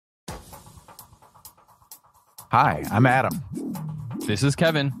Hi, I'm Adam, This is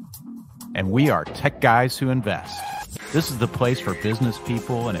Kevin. and we are Tech Guys Who Invest. This is the place for business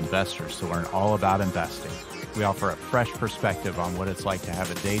people and investors to learn all about investing. We offer a fresh perspective on what it's like to have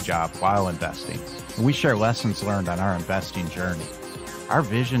a day job while investing, and we share lessons learned on our investing journey. Our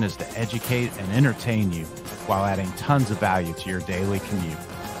vision is to educate and entertain you while adding tons of value to your daily commute.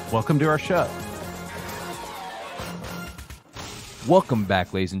 Welcome to our show. Welcome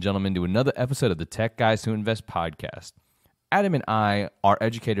back, ladies and gentlemen, to another episode of the Tech Guys Who Invest podcast. Adam and I are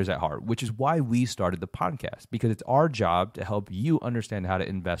educators at heart, which is why we started the podcast, because it's our job to help you understand how to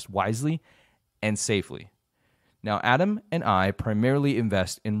invest wisely and safely. Now, Adam and I primarily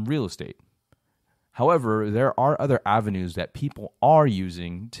invest in real estate. However, there are other avenues that people are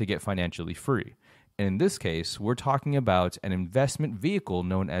using to get financially free. And in this case, we're talking about an investment vehicle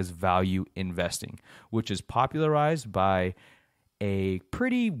known as value investing, which is popularized by a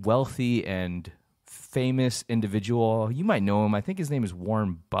pretty wealthy and famous individual. You might know him. I think his name is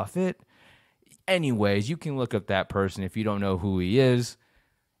Warren Buffett. Anyways, you can look up that person if you don't know who he is.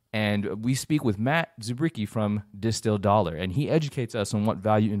 And we speak with Matt Zubricki from Distilled Dollar, and he educates us on what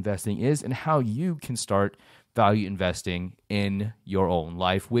value investing is and how you can start value investing in your own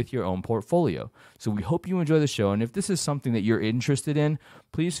life with your own portfolio. So we hope you enjoy the show. And if this is something that you're interested in,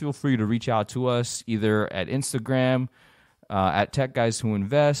 please feel free to reach out to us either at Instagram, at Tech Guys Who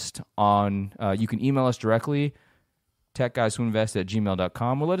Invest. You can email us directly,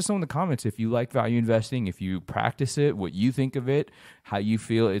 techguyswhoinvest@gmail.com, or let us know in the comments if you like value investing, if you practice it, what you think of it, how you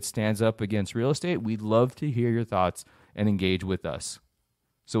feel it stands up against real estate. We'd love to hear your thoughts and engage with us.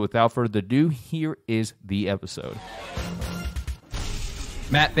 So without further ado, here is the episode.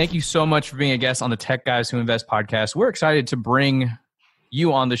 Matt, thank you so much for being a guest on the Tech Guys Who Invest podcast. We're excited to bring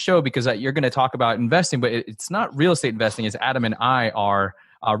you on the show because you're going to talk about investing, but it's not real estate investing. It's Adam and I are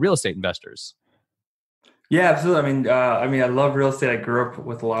real estate investors. Yeah, absolutely. I mean, I love real estate. I grew up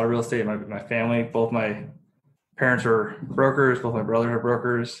with a lot of real estate in my family. Both my parents are brokers. Both my brothers are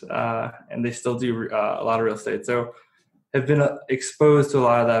brokers, and they still do a lot of real estate. So have been exposed to a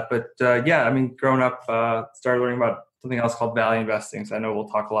lot of that. But yeah, I mean, growing up, started learning about something else called value investing. So I know we'll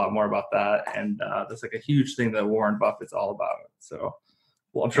talk a lot more about that. And that's like a huge thing that Warren Buffett's all about. So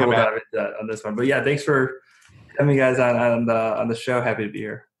well, I'm sure we'll dive into that on this one. But yeah, thanks for having me guys on the show. Happy to be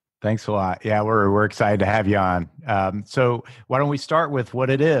here. Thanks a lot. Yeah, we're excited to have you on. So why don't we start with what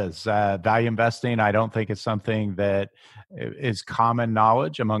it is? Value investing, I don't think it's something that is common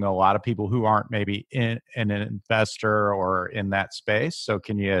knowledge among a lot of people who aren't maybe an investor or in that space. So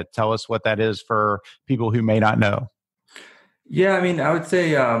can you tell us what that is for people who may not know? Yeah, I mean, I would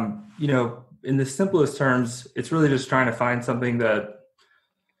say, in the simplest terms, it's really just trying to find something that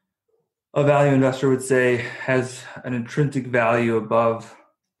a value investor would say has an intrinsic value above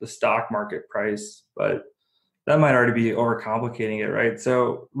the stock market price, but that might already be overcomplicating it, right?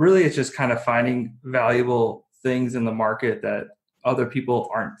 So really it's just kind of finding valuable things in the market that other people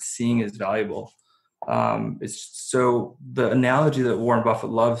aren't seeing as valuable. So the analogy that Warren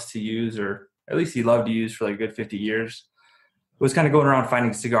Buffett loves to use, or at least he loved to use for like a good 50 years, was kind of going around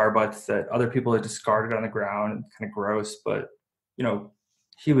finding cigar butts that other people had discarded on the ground and kind of gross, but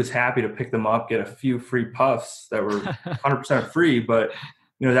he was happy to pick them up, get a few free puffs that were 100% free, but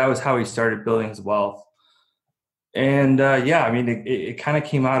that was how he started building his wealth. And I mean, it kind of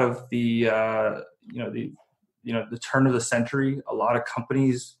came out of the turn of the century. A lot of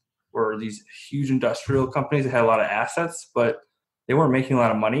companies were these huge industrial companies that had a lot of assets, but they weren't making a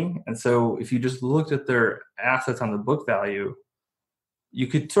lot of money. And so if you just looked at their assets on the book value, you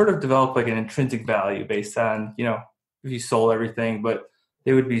could sort of develop like an intrinsic value based on, if you sold everything, but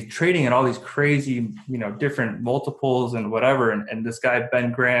they would be trading at all these crazy, different multiples and whatever. And this guy,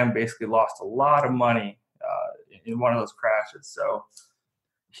 Ben Graham, basically lost a lot of money in one of those crashes. So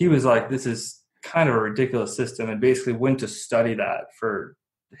he was like, this is kind of a ridiculous system, and basically went to study that for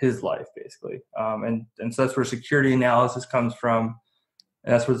his life, basically. And so that's where security analysis comes from.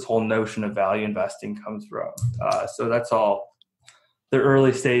 And that's where this whole notion of value investing comes from. So that's all the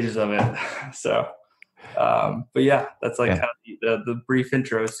early stages of it. So but yeah, that's like kind of the brief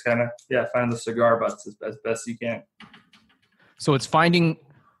intro is kind of, find the cigar butts as best you can. So it's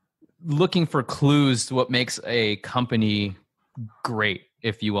looking for clues to what makes a company great,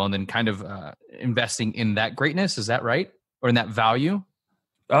 if you will, and then kind of investing in that greatness. Is that right? Or in that value?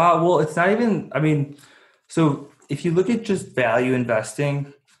 Well, it's not even, I mean, so if you look at just value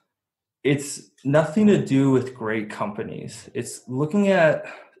investing, it's nothing to do with great companies. It's looking at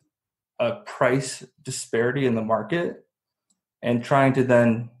a price disparity in the market and trying to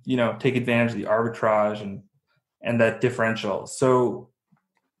then, take advantage of the arbitrage and that differential. So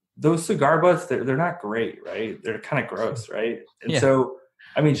those cigar butts, they're not great, right? They're kind of gross, right? And Yeah. so,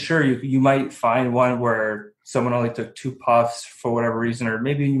 I mean, sure, you might find one where someone only took 2 puffs for whatever reason, or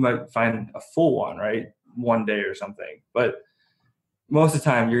maybe you might find a full one, right? One day or something. But most of the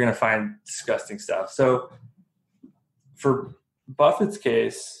time, you're going to find disgusting stuff. So for Buffett's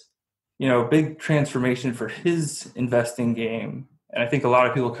case, big transformation for his investing game, and I think a lot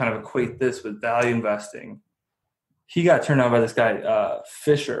of people kind of equate this with value investing. He got turned on by this guy,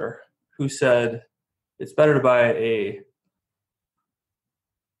 Fisher, who said it's better to buy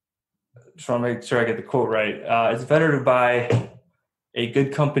just want to make sure I get the quote right. It's better to buy a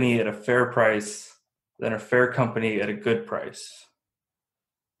good company at a fair price than a fair company at a good price.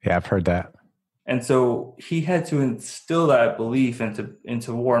 Yeah, I've heard that. And so he had to instill that belief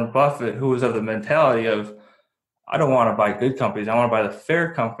into Warren Buffett, who was of the mentality of, I don't want to buy good companies. I want to buy the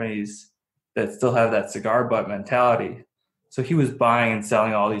fair companies that still have that cigar butt mentality. So he was buying and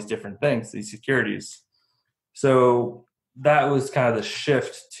selling all these different things, these securities. So that was kind of the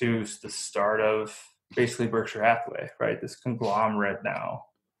shift to the start of basically Berkshire Hathaway, right? This conglomerate now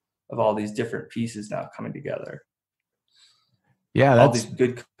of all these different pieces now coming together. Yeah, all these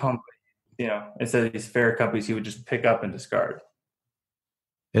good companies, instead of these fair companies, he would just pick up and discard.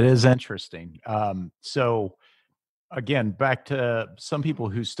 It is interesting. So again, back to some people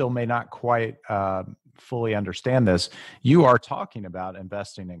who still may not quite fully understand this, you are talking about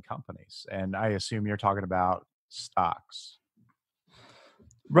investing in companies, and I assume you're talking about stocks.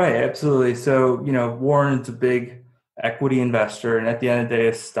 Right, absolutely. So, Warren is a big equity investor, and at the end of the day,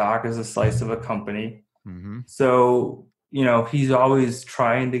 a stock is a slice of a company. Mm-hmm. So, he's always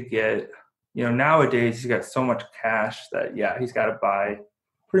trying to get, nowadays he's got so much cash that, he's got to buy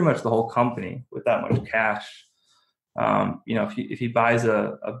pretty much the whole company with that much cash. If he buys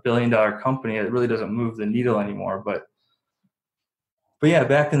a $1 billion company, it really doesn't move the needle anymore. But yeah,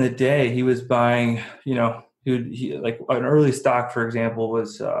 back in the day, he was buying, he like an early stock, for example,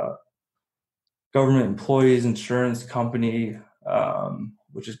 was government employees insurance company,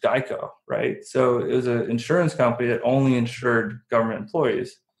 which is Geico, right? So it was an insurance company that only insured government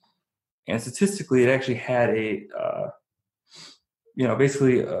employees, and statistically, it actually had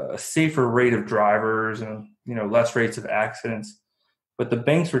basically a safer rate of drivers and less rates of accidents, but the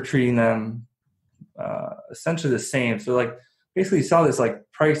banks were treating them essentially the same. So like basically you saw this like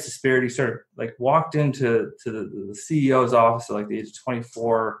price disparity started, like walked into the CEO's office at like the age of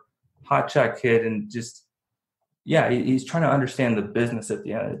 24, hot shot kid, and just he's trying to understand the business at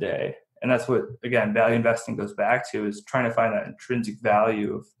the end of the day. And that's what, again, value investing goes back to, is trying to find that intrinsic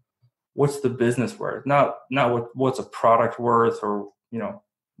value of what's the business worth, not what's a product worth, or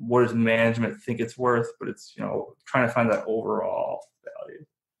what does management think it's worth, but it's trying to find that overall value.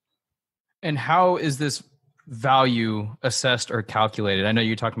 And how is this value assessed or calculated? I know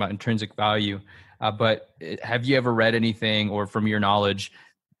you're talking about intrinsic value, but have you ever read anything, or from your knowledge,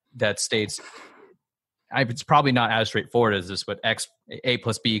 that states it's probably not as straightforward as this, but A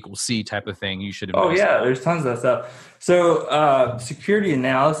plus B equals C type of thing you should invest? Oh yeah, there's tons of that stuff. So security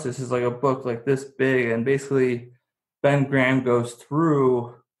analysis is like a book like this big, and basically Ben Graham goes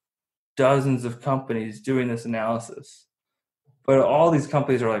through dozens of companies doing this analysis. But all these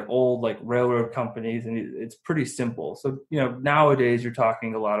companies are like old, like railroad companies, and it's pretty simple. So, nowadays you're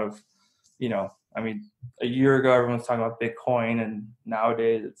talking a lot of, a year ago everyone was talking about Bitcoin, and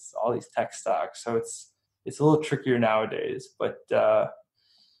nowadays it's all these tech stocks. So it's a little trickier nowadays. But yeah,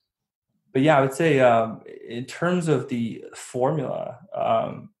 I would say in terms of the formula,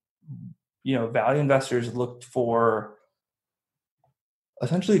 value investors looked for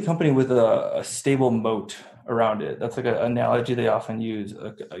essentially a company with a stable moat around it. That's like an analogy they often use.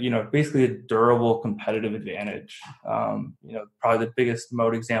 Basically a durable competitive advantage. Probably the biggest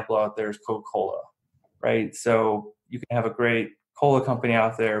moat example out there is Coca-Cola, right? So you can have a great cola company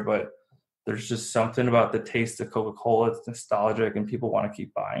out there, but there's just something about the taste of Coca-Cola. It's nostalgic, and people want to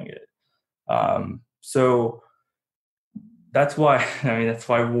keep buying it. So that's why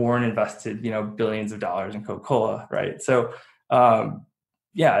Warren invested, billions of dollars in Coca-Cola, right? So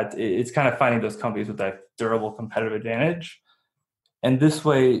it's kind of finding those companies with that durable competitive advantage. And this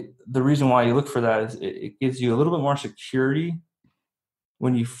way, the reason why you look for that is it gives you a little bit more security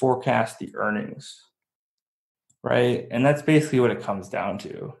when you forecast the earnings, right? And that's basically what it comes down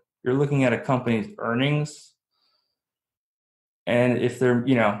to. You're looking at a company's earnings, and if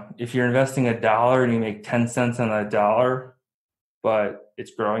you're investing $1 and you make 10 cents on that dollar, but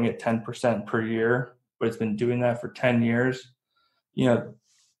it's growing at 10% per year, but it's been doing that for 10 years,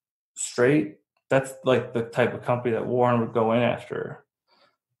 straight, that's like the type of company that Warren would go in after.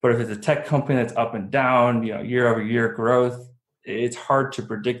 But if it's a tech company that's up and down, year over year growth, it's hard to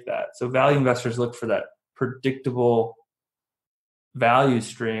predict that. So value investors look for that predictable value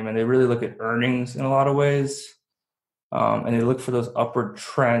stream, and they really look at earnings in a lot of ways. And they look for those upward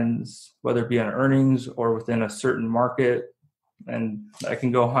trends, whether it be on earnings or within a certain market. And I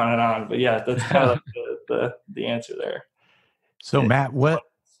can go on and on, but yeah, that's kind of like the answer there. So Matt, what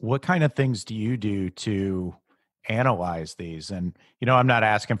kind of things do you do to analyze these? And, I'm not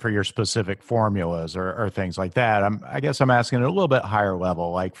asking for your specific formulas or things like that. I guess I'm asking at a little bit higher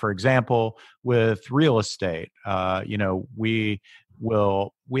level. Like, for example, with real estate, we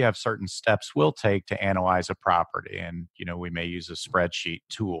have certain steps we'll take to analyze a property. And, we may use a spreadsheet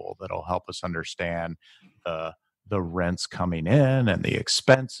tool that'll help us understand the rents coming in and the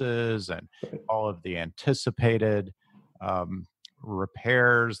expenses and all of the anticipated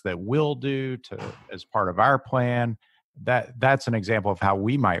repairs that we'll do as part of our plan. That's an example of how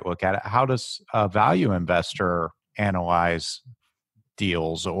we might look at it. How does a value investor analyze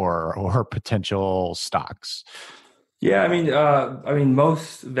deals or potential stocks? Yeah, I mean,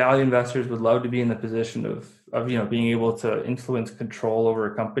 most value investors would love to be in the position of being able to influence control over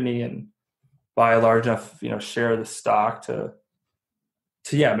a company and buy a large enough share of the stock to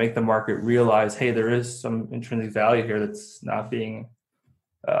make the market realize, hey, there is some intrinsic value here that's not being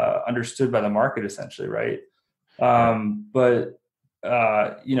understood by the market, essentially, right? But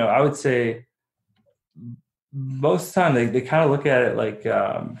I would say most of the time they kind of look at it like,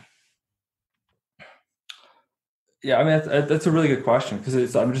 that's a really good question,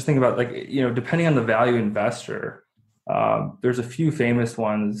 because I'm just thinking about, like, depending on the value investor, there's a few famous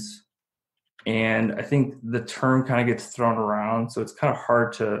ones. And I think the term kind of gets thrown around, so it's kind of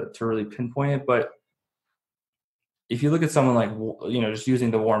hard to really pinpoint it. But if you look at someone like, just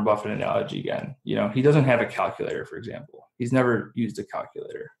using the Warren Buffett analogy again, he doesn't have a calculator, for example. He's never used a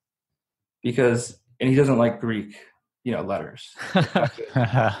calculator and he doesn't like Greek, letters.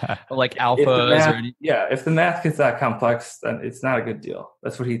 Like alphas. If the math gets that complex, then it's not a good deal.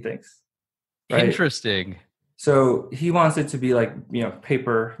 That's what he thinks. Right? Interesting. So he wants it to be like,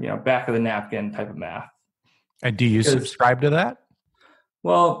 paper, back of the napkin type of math. And do you subscribe to that?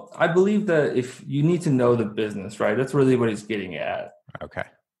 Well, I believe that if you need to know the business, right, that's really what he's getting at. Okay.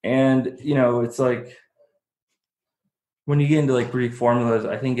 And, it's like when you get into like Greek formulas,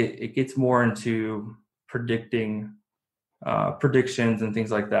 I think it gets more into predictions and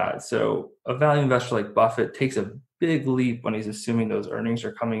things like that. So a value investor like Buffett takes a big leap when he's assuming those earnings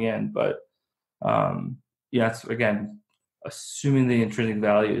are coming in. But, it's, again, assuming the intrinsic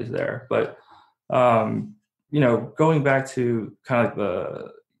value is there. But, going back to kind of like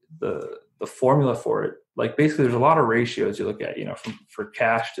the formula for it, like basically there's a lot of ratios you look at, for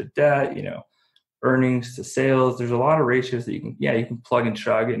cash to debt, earnings to sales. There's a lot of ratios that you can plug and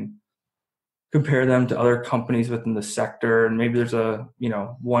chug and compare them to other companies within the sector. And maybe there's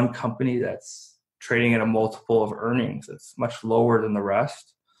one company that's trading at a multiple of earnings that's much lower than the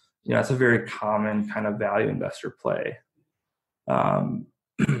rest. It's a very common kind of value investor play. The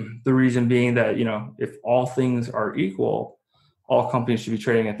reason being that, if all things are equal, all companies should be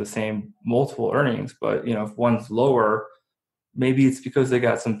trading at the same multiple earnings. But, if one's lower, maybe it's because they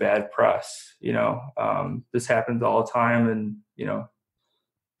got some bad press. This happens all the time. And,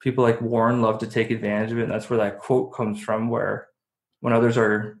 people like Warren love to take advantage of it. And that's where that quote comes from, where when others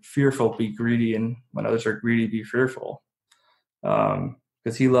are fearful, be greedy. And when others are greedy, be fearful.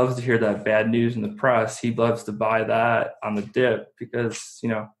 Because he loves to hear that bad news in the press. He loves to buy that on the dip because,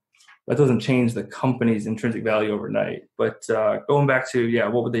 that doesn't change the company's intrinsic value overnight. But going back to,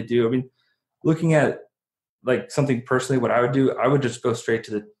 what would they do? I mean, looking at like something personally, what I would do, I would just go straight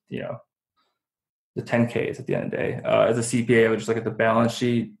to the 10Ks at the end of the day. As a CPA, I would just look at the balance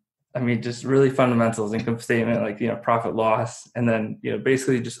sheet. I mean, just really fundamentals, income statement, like, profit loss, and then,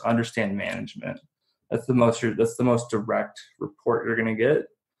 basically just understand management. That's the most direct report you're going to get.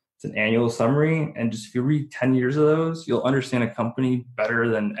 It's an annual summary. And just if you read 10 years of those, you'll understand a company better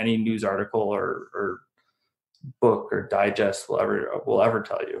than any news article or book or digest will ever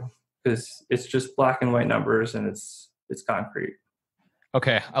tell you, because it's just black and white numbers and it's concrete.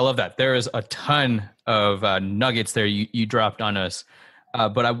 Okay. I love that. There is a ton of nuggets there you dropped on us.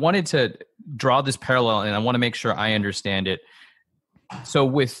 But I wanted to draw this parallel, and I want to make sure I understand it. So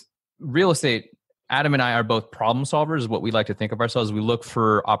with real estate, Adam and I are both problem solvers, is what we like to think of ourselves. We look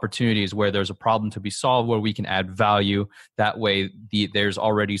for opportunities where there's a problem to be solved, where we can add value. That way, there's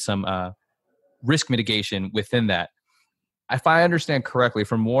already some risk mitigation within that. If I understand correctly,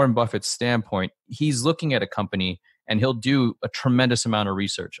 from Warren Buffett's standpoint, he's looking at a company and he'll do a tremendous amount of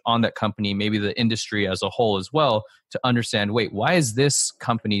research on that company, maybe the industry as a whole as well, to understand, wait, why is this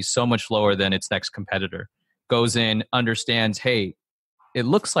company so much lower than its next competitor? goes in, understands, hey, it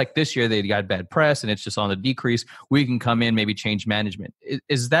looks like this year they got bad press and it's just on the decrease. We can come in, maybe change management.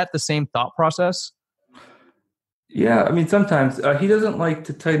 Is that the same thought process? Yeah, I mean, sometimes he doesn't like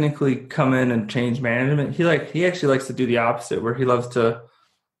to technically come in and change management. He actually likes to do the opposite, where he loves to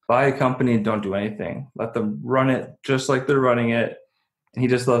buy a company and don't do anything. Let them run it just like they're running it. And he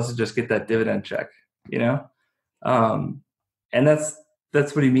just loves to just get that dividend check, you know? And that's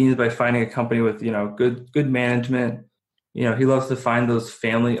what he means by finding a company with, good management. He loves to find those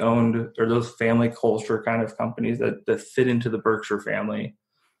family owned or those family culture kind of companies that fit into the Berkshire family.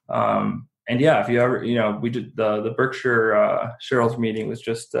 And yeah, if you ever, we did the Berkshire shareholders meeting was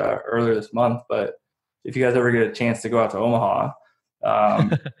just earlier this month, but if you guys ever get a chance to go out to Omaha,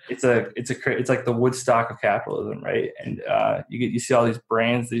 it's like the Woodstock of capitalism, right? And you see all these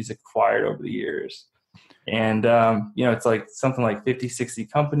brands that he's acquired over the years, and it's like something like 50, 60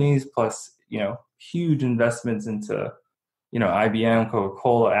 companies plus huge investments into IBM,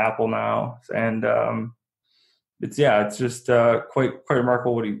 Coca-Cola, Apple now, and it's just quite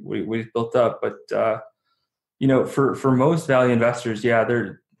remarkable what he's built up. But for most value investors,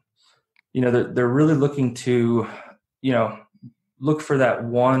 they're really looking to look for that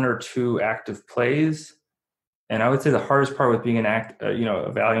one or two active plays. And I would say the hardest part with being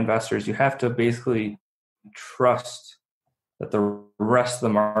a value investor is you have to basically trust that the rest of the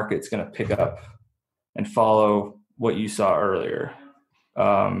market's going to pick up and follow what you saw earlier,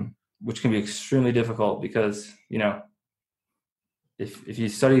 which can be extremely difficult because, if you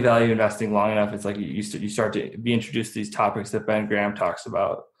study value investing long enough, it's like you start to be introduced to these topics that Ben Graham talks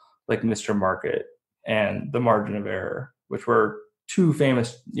about, like Mr. Market and the margin of error, which were two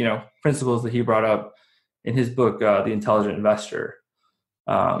famous, principles that he brought up in his book, The Intelligent Investor.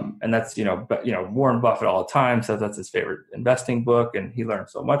 And that's, Warren Buffett all the time says that's his favorite investing book and he learned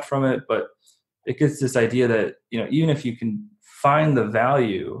so much from it. But it gets this idea that, even if you can find the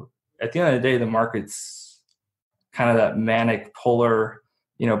value, at the end of the day, the market's kind of that manic polar,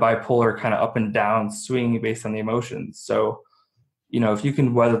 bipolar kind of up and down swing based on the emotions. So, if you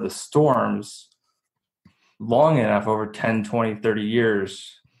can weather the storms long enough over 10, 20, 30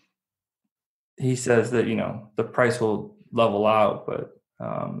 years, he says that, the price will level out. But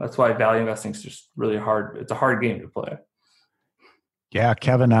that's why value investing is just really hard. It's a hard game to play. Yeah,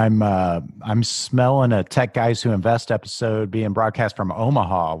 Kevin, I'm smelling a Tech Guys Who Invest episode being broadcast from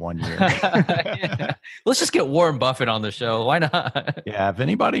Omaha one year. Yeah. Let's just get Warren Buffett on the show. Why not? Yeah, if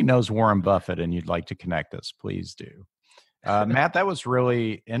anybody knows Warren Buffett and you'd like to connect us, please do. Matt, that was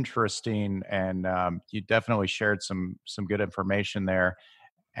really interesting, and you definitely shared some good information there.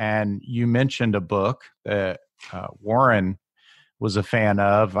 And you mentioned a book that Warren was a fan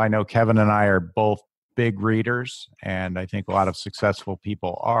of. I know Kevin and I are both big readers, and I think a lot of successful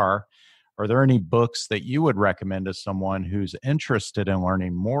people are. Are there any books that you would recommend to someone who's interested in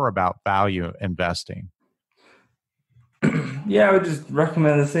learning more about value investing? Yeah, I would just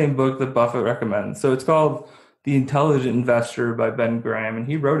recommend the same book that Buffett recommends. So it's called The Intelligent Investor by Ben Graham, and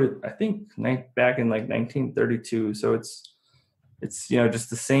he wrote it, I think, back in like 1932. So it's just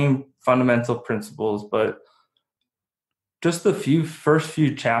the same fundamental principles, but just the first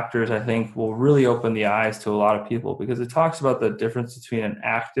few chapters, I think, will really open the eyes to a lot of people because it talks about the difference between an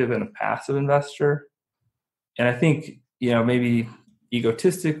active and a passive investor. And I think, maybe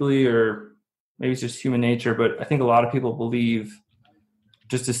egotistically or maybe it's just human nature, but I think a lot of people believe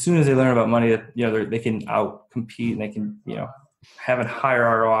just as soon as they learn about money that, they can out-compete and they can, have a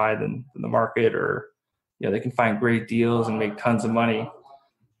higher ROI than the market, or, they can find great deals and make tons of money.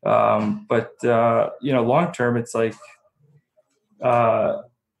 But long term, it's like, I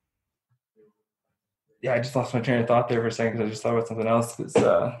just lost my train of thought there for a second because I just thought about something else.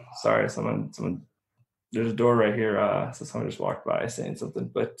 Sorry, someone, there's a door right here. So someone just walked by saying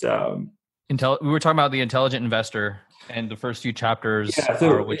something. But we were talking about The Intelligent Investor, and the first few chapters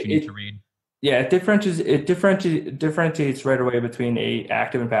are what you need to read. Yeah, it differentiates right away between a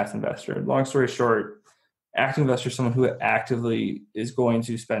active and passive investor. Long story short, active investor is someone who actively is going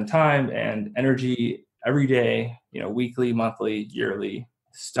to spend time and energy every day, weekly, monthly, yearly,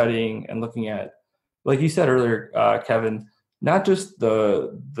 studying and looking at, like you said earlier, Kevin, not just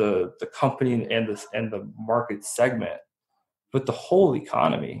the company and the market segment, but the whole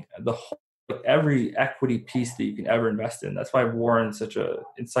economy, every equity piece that you can ever invest in. That's why Warren's such a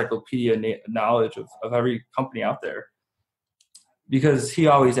encyclopedia knowledge of every company out there, because he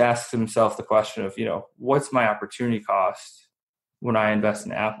always asks himself the question of, what's my opportunity cost when I invest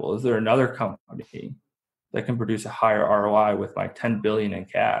in Apple? Is there another company that can produce a higher ROI with my $10 billion in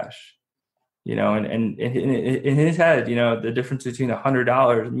cash? and in his head, the difference between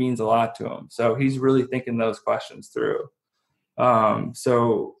 $100 means a lot to him. So he's really thinking those questions through.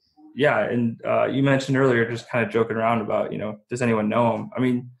 So yeah. And, you mentioned earlier, just kind of joking around about, does anyone know him? I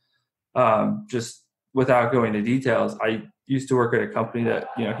mean, just without going into details, I used to work at a company that,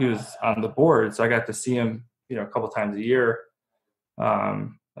 he was on the board. So I got to see him, a couple times a year.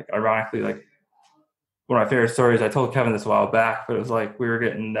 Like ironically, like one of my favorite stories, I told Kevin this a while back, but it was like, we were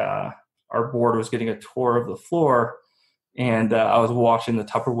getting, our board was getting a tour of the floor, and I was washing the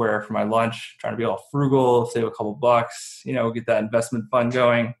Tupperware for my lunch, trying to be all frugal, save a couple bucks, get that investment fund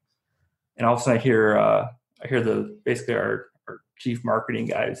going. And all of a sudden I hear basically our chief marketing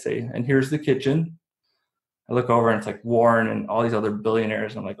guy say, "And here's the kitchen." I look over and it's like Warren and all these other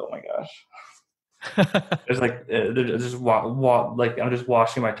billionaires. And I'm like, oh my gosh. There's like, they're just like, I'm just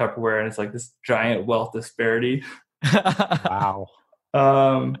washing my Tupperware, and it's like this giant wealth disparity. Wow.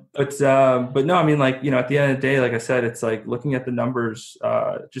 But no, I mean, like, at the end of the day, like I said, it's like looking at the numbers,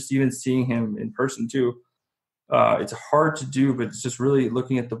 just even seeing him in person too. It's hard to do, but it's just really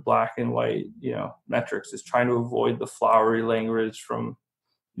looking at the black and white, metrics. It's trying to avoid the flowery language from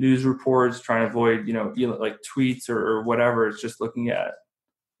news reports, trying to avoid, like tweets or whatever. It's just looking at,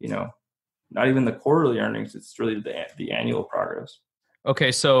 not even the quarterly earnings. It's really the annual progress.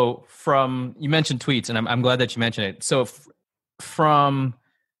 Okay. So you mentioned tweets, and I'm glad that you mentioned it. So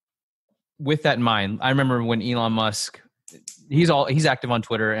with that in mind, I remember when Elon Musk, he's active on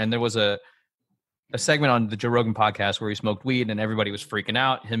Twitter, and there was a segment on the Joe Rogan podcast where he smoked weed and everybody was freaking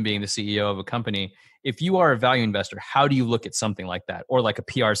out, him being the CEO of a company. If you are a value investor, how do you look at something like that, or like a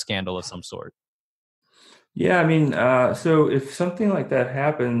PR scandal of some sort? Yeah, I mean, so if something like that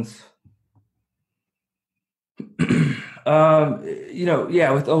happens, with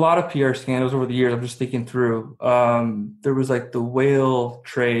a lot of PR scandals over the years, I'm just thinking through, there was like the whale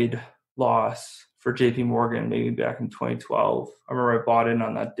trade loss for JP Morgan, maybe back in 2012. I remember I bought in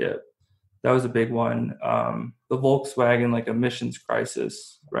on that dip. That was a big one. The Volkswagen, like, emissions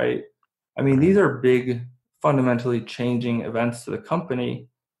crisis, right? I mean, these are big, fundamentally changing events to the company.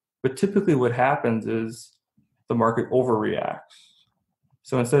 But typically what happens is the market overreacts.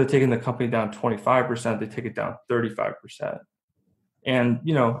 So instead of taking the company down 25%, they take it down 35%. And,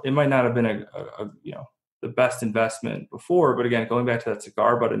 it might not have been the best investment before, but again, going back to that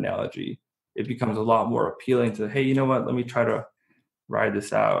cigar butt analogy, it becomes a lot more appealing to, hey, you know what, let me try to ride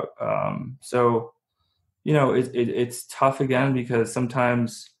this out. It's tough again, because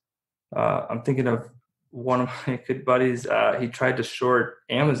sometimes I'm thinking of one of my good buddies. He tried to short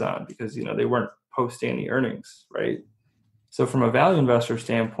Amazon because, they weren't posting any earnings, right? So from a value investor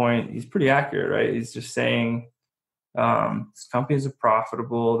standpoint, he's pretty accurate, right? He's just saying, these companies are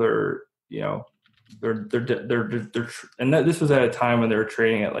profitable. They're, and this was at a time when they were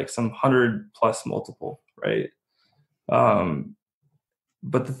trading at like some 100+ multiple, right?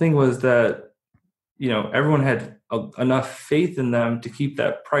 But the thing was that, everyone had enough faith in them to keep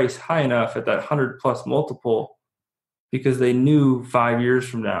that price high enough at that 100+ multiple, because they knew 5 years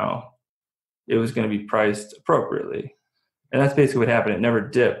from now it was going to be priced appropriately. And that's basically what happened. It never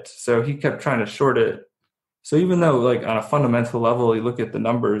dipped. So he kept trying to short it. So even though, like, on a fundamental level, you look at the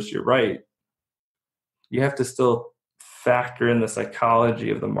numbers, you're right, you have to still factor in the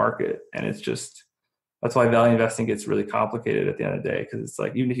psychology of the market. And that's why value investing gets really complicated at the end of the day, because it's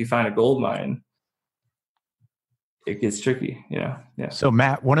like, even if you find a gold mine, it gets tricky, Yeah. So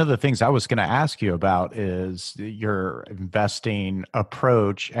Matt, one of the things I was going to ask you about is your investing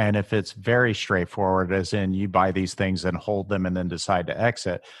approach, and if it's very straightforward, as in you buy these things and hold them and then decide to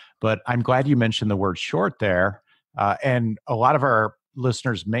exit. But I'm glad you mentioned the word short there, and a lot of our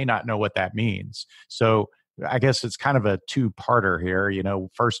listeners may not know what that means. So I guess it's kind of a two-parter here.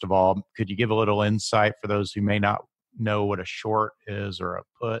 First of all, could you give a little insight for those who may not know what a short is or a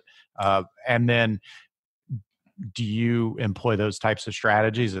put? And then, do you employ those types of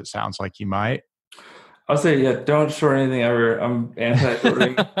strategies? It sounds like you might. I'll say, yeah, don't short anything ever. I'm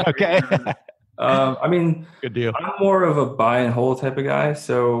anti-shorting. Okay. I mean, good deal. I'm more of a buy and hold type of guy.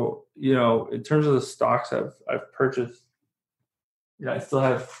 So, in terms of the stocks I've purchased, I still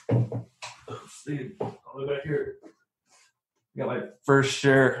have, let's see, all the way back here. I got my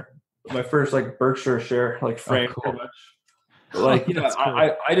first like Berkshire share, like framed pretty much. Like, cool.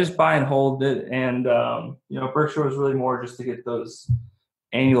 I just buy and hold it. And, Berkshire was really more just to get those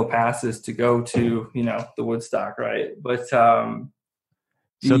annual passes to go to, the Woodstock. Right. But, so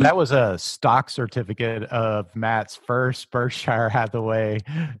that was a stock certificate of Matt's first Berkshire Hathaway.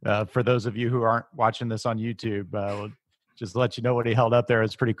 For those of you who aren't watching this on YouTube, we'll just let you know what he held up there.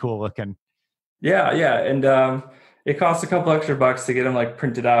 It's pretty cool looking. Yeah. Yeah. And, it costs a couple extra bucks to get them like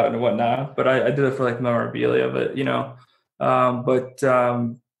printed out and whatnot, but I did it for like memorabilia of it, but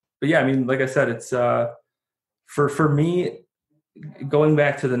yeah, I mean, like I said, it's for me, going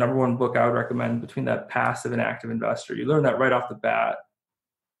back to the number one book I would recommend between that passive and active investor. You learn that right off the bat.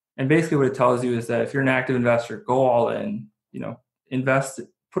 And basically what it tells you is that if you're an active investor, go all in, invest,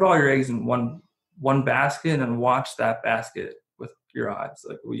 put all your eggs in one basket and watch that basket with your eyes,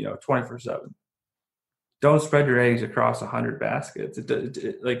 like, 24/7. Don't spread your eggs across 100 baskets.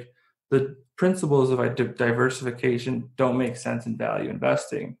 Like the principles of diversification don't make sense in value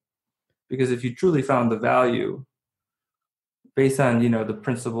investing, because if you truly found the value based on, the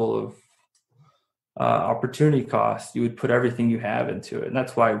principle of opportunity cost, you would put everything you have into it. And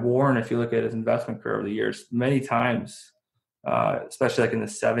that's why Warren, if you look at his investment curve over the years, many times, especially like in the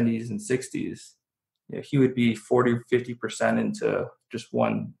 70s and 60s, he would be 40, 50% into just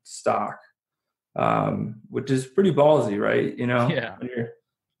one stock, which is pretty ballsy, right? Yeah.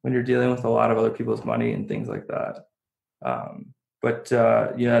 When you're dealing with a lot of other people's money and things like that. But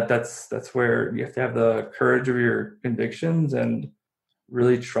that's where you have to have the courage of your convictions and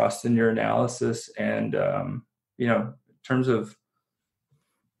really trust in your analysis. And, in terms of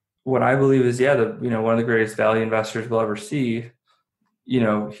what I believe is, one of the greatest value investors we'll ever see,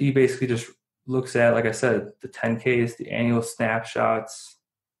 he basically just looks at, like I said, the 10Ks, the annual snapshots,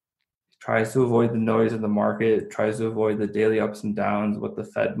 tries to avoid the noise of the market, tries to avoid the daily ups and downs, what the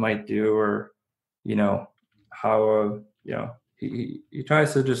Fed might do, or, how, he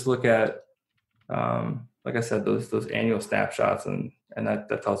tries to just look at, like I said, those annual snapshots, and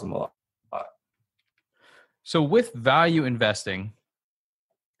that tells him a lot. So with value investing,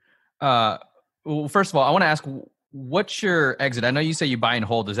 well, first of all, I want to ask, what's your exit? I know you say you buy and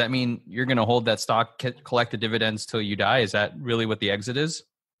hold. Does that mean you're going to hold that stock, collect the dividends till you die? Is that really what the exit is?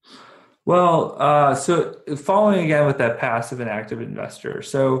 Well, so following again with that passive and active investor.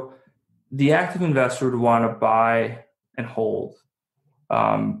 So the active investor would want to buy and hold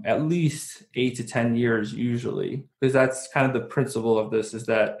at least 8 to 10 years usually, because that's kind of the principle of this, is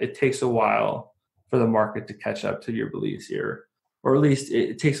that it takes a while for the market to catch up to your beliefs here, or at least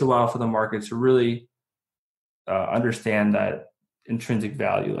it takes a while for the market to really understand that intrinsic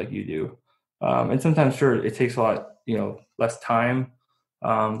value like you do. And sometimes, sure, it takes a lot, less time.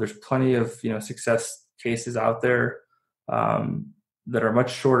 There's plenty of, success cases out there that are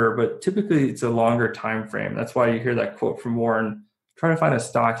much shorter, but typically it's a longer time frame. That's why you hear that quote from Warren: try to find a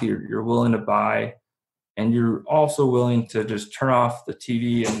stock you're willing to buy, and you're also willing to just turn off the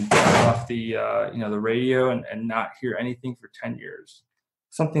TV and turn off the the radio and not hear anything for 10 years.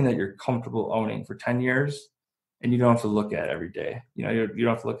 Something that you're comfortable owning for 10 years, and you don't have to look at it every day. You don't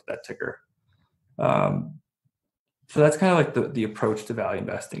have to look at that ticker. So that's kind of like the approach to value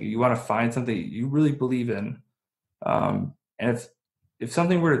investing. You want to find something you really believe in, and if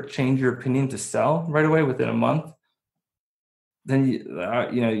something were to change your opinion to sell right away within a month, then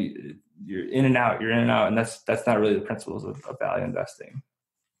you're in and out, and that's not really the principles of value investing.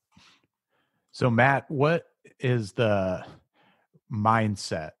 So Matt, what is the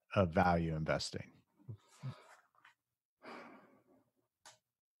mindset of value investing?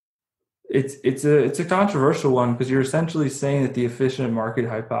 It's a controversial one, because you're essentially saying that the efficient market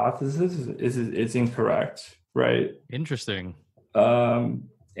hypothesis is incorrect, right? Interesting.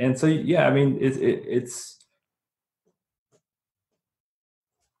 And so, yeah, I mean, it's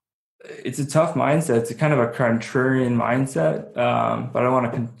a tough mindset. It's a kind of a contrarian mindset, but I don't want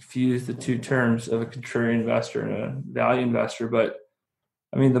to confuse the two terms of a contrarian investor and a value investor. But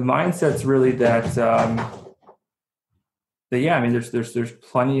I mean, the mindset's really that there's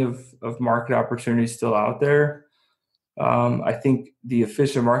plenty of market opportunities still out there. I think the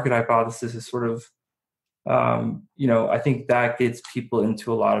efficient market hypothesis is sort of, I think that gets people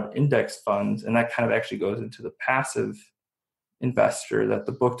into a lot of index funds, and that kind of actually goes into the passive investor that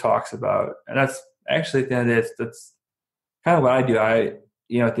the book talks about. And that's actually, at the end of the day, that's kind of what I do.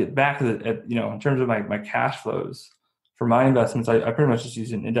 At the back of in terms of my cash flows for my investments, I pretty much just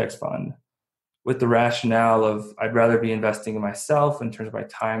use an index fund, with the rationale of I'd rather be investing in myself in terms of my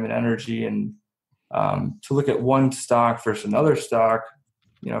time and energy, and to look at one stock versus another stock.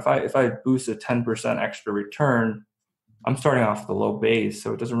 If I boost a 10% extra return, I'm starting off with a low base,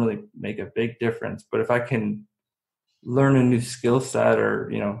 so it doesn't really make a big difference. But if I can learn a new skill set,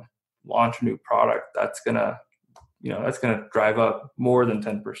 or launch a new product, that's gonna drive up more than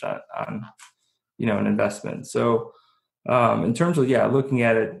 10% on an investment. So in terms of looking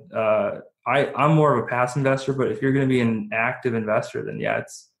at it, I'm more of a passive investor, but if you're going to be an active investor, then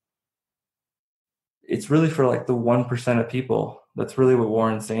it's really for like the 1% of people. That's really what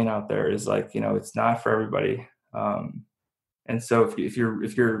Warren's saying out there, is like, it's not for everybody. And so if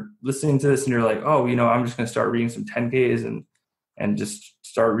you're listening to this and you're like, oh, I'm just going to start reading some 10Ks and just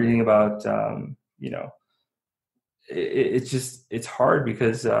start reading about, it's hard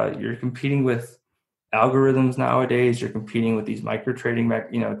because you're competing with algorithms nowadays. You're competing with these micro trading,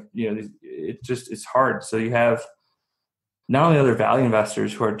 it's hard. So you have not only other value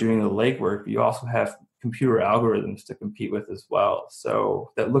investors who are doing the legwork, but you also have computer algorithms to compete with as well.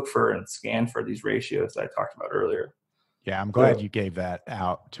 So that look for and scan for these ratios that I talked about earlier. Yeah, I'm glad you gave that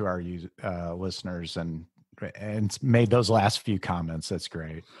out to our listeners and made those last few comments. That's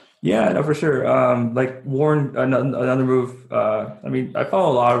great. Yeah, no, for sure. Like Warren, another move. I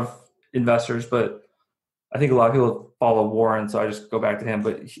follow a lot of investors, but I think a lot of people follow Warren, so I just go back to him.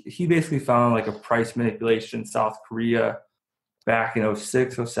 But he basically found like a price manipulation in South Korea back in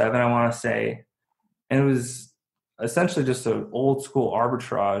 06, 07, I want to say. And it was essentially just an old school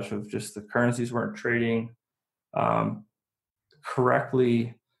arbitrage of just the currencies weren't trading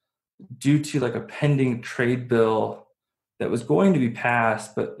correctly due to like a pending trade bill that was going to be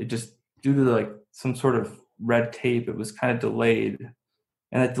passed, but it just due to like some sort of red tape, it was kind of delayed.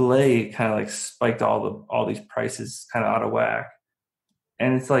 And that delay kind of like spiked all these prices kind of out of whack.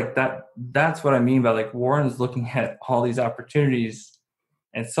 And it's like that's what I mean by like Warren's looking at all these opportunities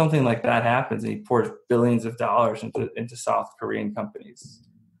and something like that happens and he pours billions of dollars into South Korean companies.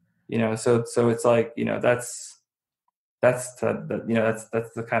 So it's like, that's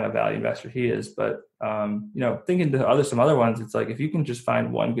the kind of value investor he is. But thinking to some other ones, it's like if you can just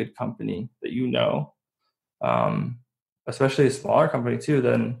find one good company that especially a smaller company too,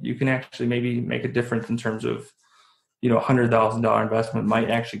 then you can actually maybe make a difference in terms of $100,000 investment might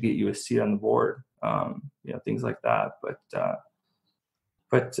actually get you a seat on the board. Things like that. But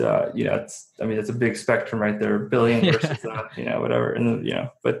it's a big spectrum right there, billion versus whatever. And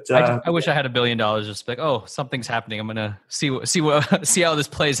but I wish I had $1 billion. Just like, oh, something's happening. I'm gonna see how this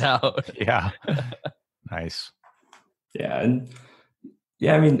plays out. Yeah, nice. Yeah, and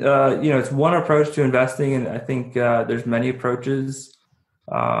it's one approach to investing, and I think there's many approaches.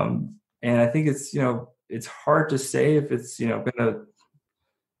 And I think it's hard to say if it's gonna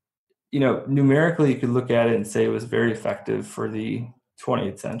numerically you could look at it and say it was very effective for the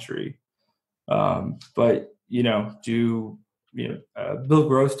 20th century. But Bill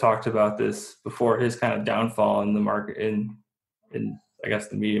Gross talked about this before his kind of downfall in the market in I guess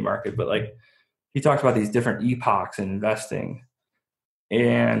the media market, but like he talked about these different epochs in investing.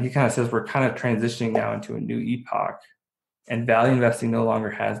 And he kind of says we're kind of transitioning now into a new epoch and value investing no longer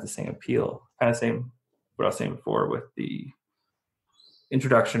has the same appeal. Kind of same what I was saying before with the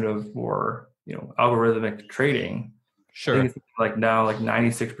introduction of more, algorithmic trading. Sure. I think it's like now, like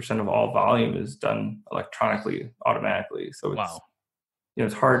 96% of all volume is done electronically, automatically. So it's,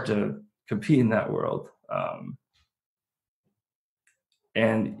 it's hard to compete in that world.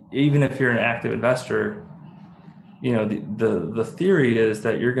 And even if you're an active investor, the theory is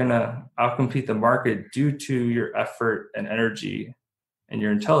that you're going to outcompete the market due to your effort and energy and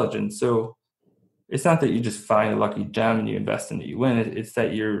your intelligence. So it's not that you just find a lucky gem and you invest in it, you win. It's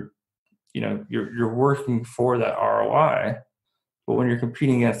that you're working for that ROI. But when you're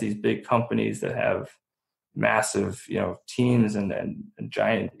competing against these big companies that have massive, teams and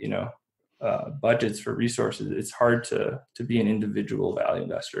giant, budgets for resources, it's hard to be an individual value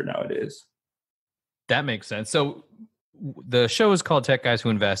investor nowadays. That makes sense. So the show is called Tech Guys Who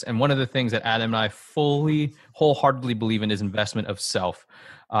Invest. And one of the things that Adam and I wholeheartedly believe in is investment of self.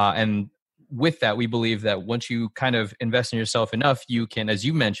 And with that, we believe that once you kind of invest in yourself enough, you can, as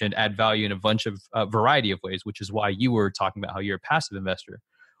you mentioned, add value in a bunch of variety of ways, which is why you were talking about how you're a passive investor.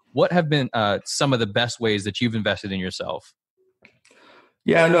 What have been some of the best ways that you've invested in yourself?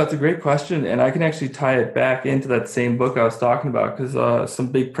 Yeah, no, it's a great question. And I can actually tie it back into that same book I was talking about because some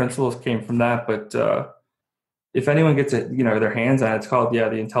big principles came from that. But if anyone gets it, their hands on it, it's called, The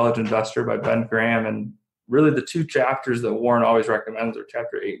Intelligent Investor by Ben Graham. And really the two chapters that Warren always recommends are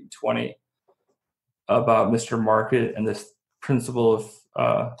chapter 8 and 20 about Mr. Market and this principle of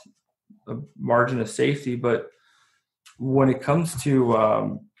a margin of safety. But when it comes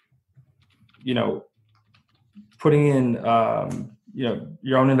to, putting in,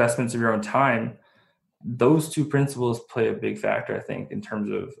 your own investments of your own time, those two principles play a big factor, I think, in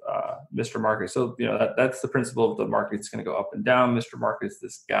terms of Mr. Market. So, that's the principle of the market's going to go up and down. Mr. Market's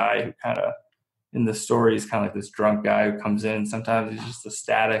this guy who kind of, in the story, is kind of like this drunk guy who comes in. Sometimes he's just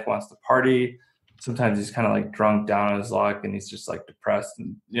ecstatic, wants to party. Sometimes he's kind of like drunk, down on his luck, and he's just like depressed.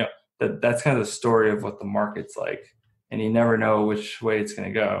 And, that's kind of the story of what the market's like. And you never know which way it's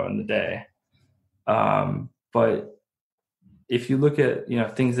going to go in the day. But if you look at,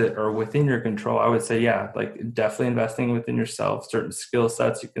 things that are within your control, I would say, yeah, like definitely investing within yourself, certain skill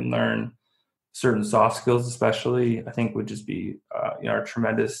sets you can learn, certain soft skills, especially, I think would just be, are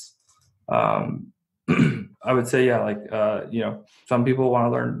tremendous. I would say, yeah, like, some people want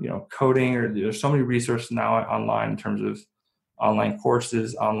to learn, coding, or there's so many resources now online in terms of online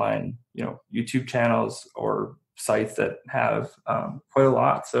courses, online, YouTube channels or sites that have quite a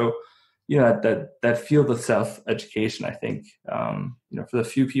lot. So, that field of self-education, I think, for the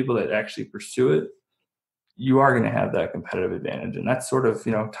few people that actually pursue it, you are going to have that competitive advantage. And that's sort of,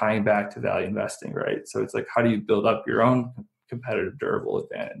 tying back to value investing, right? So it's like, how do you build up your own competitive, durable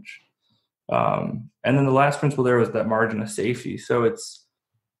advantage? And then the last principle there was that margin of safety. So it's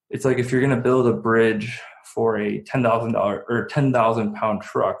like, if you're going to build a bridge for a $10,000 or 10,000 pound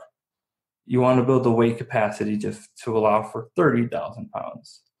truck, you want to build the weight capacity just to allow for 30,000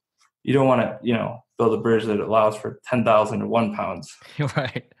 pounds. You don't want to, build a bridge that allows for 10,001 pounds.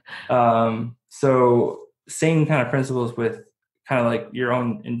 Right. So same kind of principles with kind of like your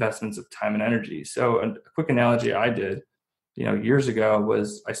own investments of time and energy. So a quick analogy I did, years ago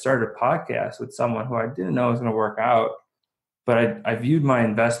was I started a podcast with someone who I didn't know was going to work out, but I viewed my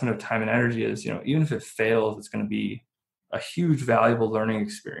investment of time and energy as, even if it fails, it's going to be a huge, valuable learning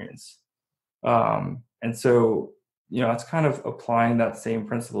experience. And so, it's kind of applying that same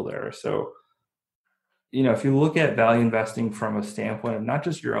principle there. So, if you look at value investing from a standpoint of not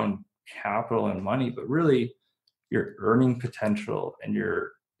just your own capital and money, but really your earning potential and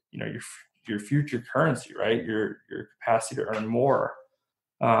your future currency, right? Your capacity to earn more.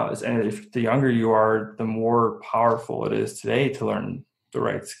 And if the younger you are, the more powerful it is today to learn the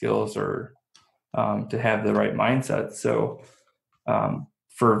right skills or to have the right mindset. So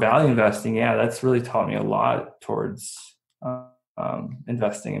for value investing, yeah, that's really taught me a lot towards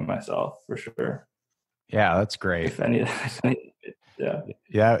investing in myself, for sure. Yeah, that's great. If any,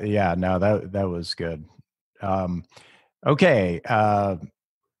 yeah. Yeah. No, that was good. Okay.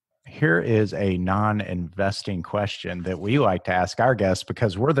 Here is a non-investing question that we like to ask our guests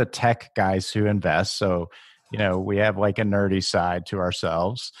because we're the tech guys who invest. So, we have like a nerdy side to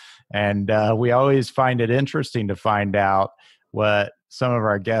ourselves, and we always find it interesting to find out what some of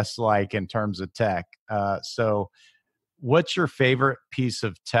our guests like in terms of tech. So what's your favorite piece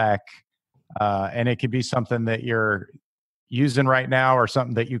of tech? And it could be something that you're using right now or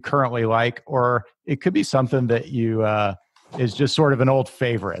something that you currently like, or it could be something that you is just sort of an old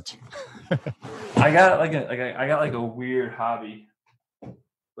favorite. I got like a weird hobby,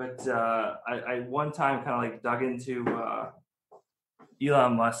 but I one time kind of like dug into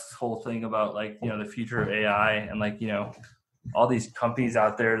Elon Musk's whole thing about like, the future of AI and like, all these companies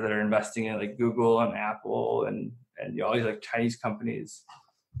out there that are investing in like Google and Apple and all these like Chinese companies.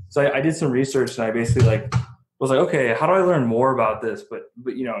 So I did some research and I basically was like, okay, how do I learn more about this? But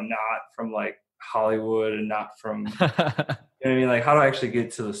not from like Hollywood and not from, what I mean? Like, how do I actually get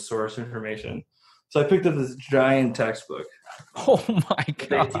to the source information? So I picked up this giant textbook. Oh my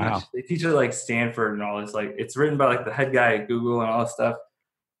God. They teach it at like Stanford and all this, like it's written by like the head guy at Google and all this stuff.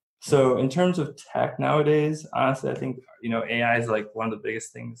 So in terms of tech nowadays, honestly, I think, AI is like one of the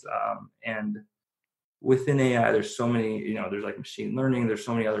biggest things. And within AI, there's so many, there's like machine learning, there's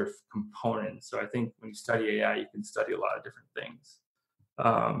so many other components. So I think when you study AI, you can study a lot of different things.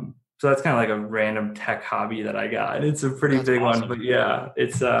 So that's kind of like a random tech hobby that I got. And it's a pretty big one, but yeah,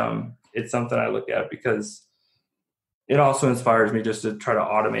 it's something I look at because it also inspires me just to try to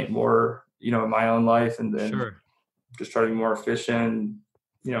automate more, in my own life and then just try to be more efficient.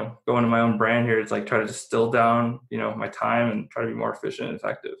 Go into my own brand here. It's like try to distill down, my time and try to be more efficient and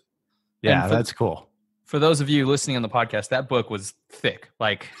effective. Yeah, that's cool. For those of you listening on the podcast, that book was thick,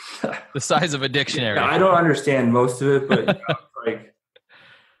 like the size of a dictionary. Yeah, I don't understand most of it, but like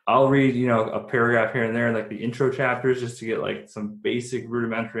I'll read, a paragraph here and there, like the intro chapters, just to get like some basic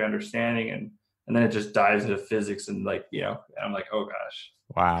rudimentary understanding, and then it just dives into physics and like, and I'm like, oh gosh,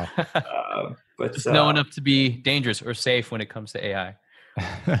 wow. But just know enough to be dangerous or safe when it comes to AI.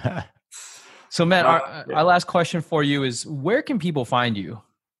 So Matt, our last question for you is, where can people find you?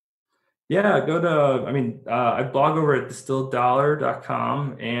 Yeah, go to, I blog over at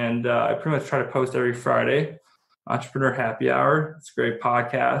distilleddollar.com, and I pretty much try to post every Friday. Entrepreneur Happy Hour. It's a great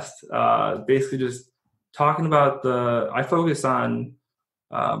podcast. Basically just talking about I focus on,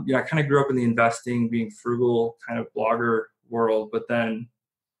 I kind of grew up in the investing, being frugal kind of blogger world, but then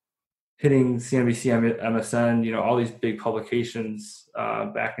hitting CNBC, MSN, all these big publications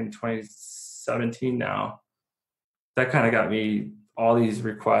back in 2017 now. That kind of got me all these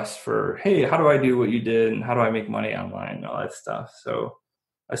requests for, hey, how do I do what you did and how do I make money online and all that stuff. So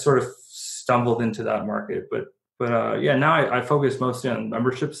I sort of stumbled into that market, but But yeah, now I focus mostly on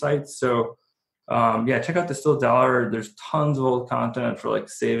membership sites. So yeah, check out Distilled Dollar. There's tons of old content for like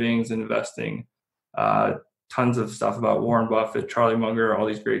savings and investing. Tons of stuff about Warren Buffett, Charlie Munger, all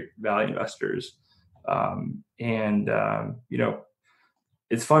these great value investors. You know,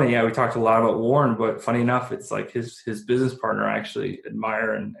 it's funny. Yeah, we talked a lot about Warren, but funny enough, it's like his business partner I actually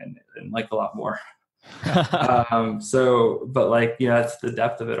admire and like a lot more. But like, you know, that's the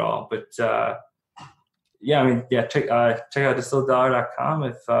depth of it all. But yeah, I mean, yeah, check out distilleddollar.com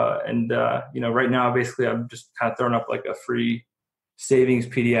you know, right now, basically I'm just kind of throwing up like a free savings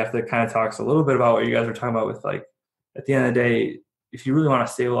PDF that kind of talks a little bit about what you guys were talking about with like, at the end of the day, if you really want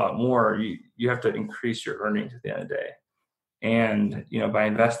to save a lot more, you have to increase your earnings at the end of the day. And, you know, by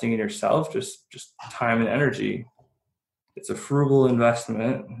investing in yourself, just time and energy, it's a frugal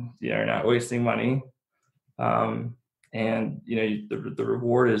investment. You're not wasting money. And, you know, the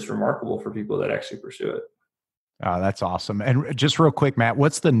reward is remarkable for people that actually pursue it. Oh, that's awesome. And just real quick, Matt,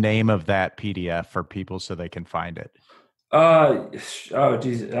 what's the name of that PDF for people so they can find it? I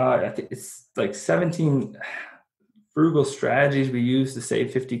think it's like 17 frugal strategies we use to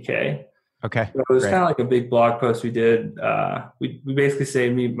save 50K. Okay. So it was kind of like a big blog post we did. We basically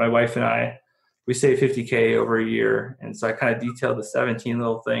saved, my wife and I, we saved 50K over a year. And so I kind of detailed the 17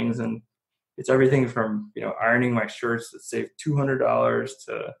 little things, and it's everything from, you know, ironing my shirts that saved $200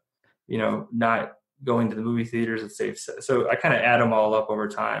 to, you know, not going to the movie theaters that saved. So I kind of add them all up over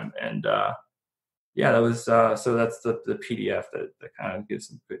time. And yeah, that was, so that's the PDF that kind of gives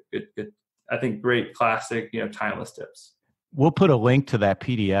some good, I think, great classic, you know, timeless tips. We'll put a link to that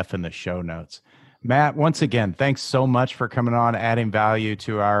PDF in the show notes. Matt, once again, thanks so much for coming on, adding value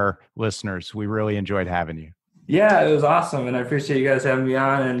to our listeners. We really enjoyed having you. Yeah, it was awesome. And I appreciate you guys having me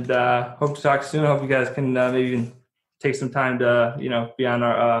on, and hope to talk soon. Hope you guys can maybe even take some time to, you know, be on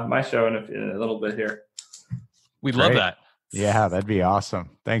our my show in a little bit here. We'd love that. Yeah, that'd be awesome.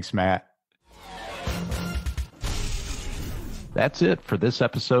 Thanks, Matt. That's it for this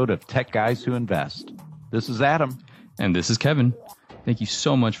episode of Tech Guys Who Invest. This is Adam. And this is Kevin. Thank you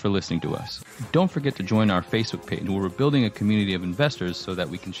so much for listening to us. Don't forget to join our Facebook page, where we're building a community of investors so that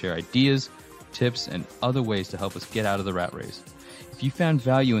we can share ideas, tips, and other ways to help us get out of the rat race. If you found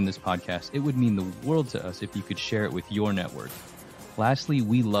value in this podcast, it would mean the world to us if you could share it with your network. Lastly,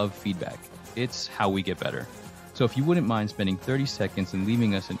 we love feedback. It's how we get better. So if you wouldn't mind spending 30 seconds and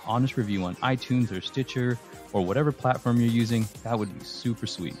leaving us an honest review on iTunes or Stitcher or whatever platform you're using, that would be super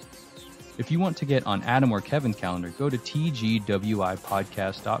sweet. If you want to get on Adam or Kevin's calendar, go to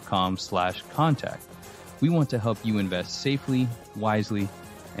tgwipodcast.com/contact. We want to help you invest safely, wisely,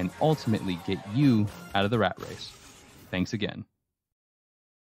 and ultimately get you out of the rat race. Thanks again.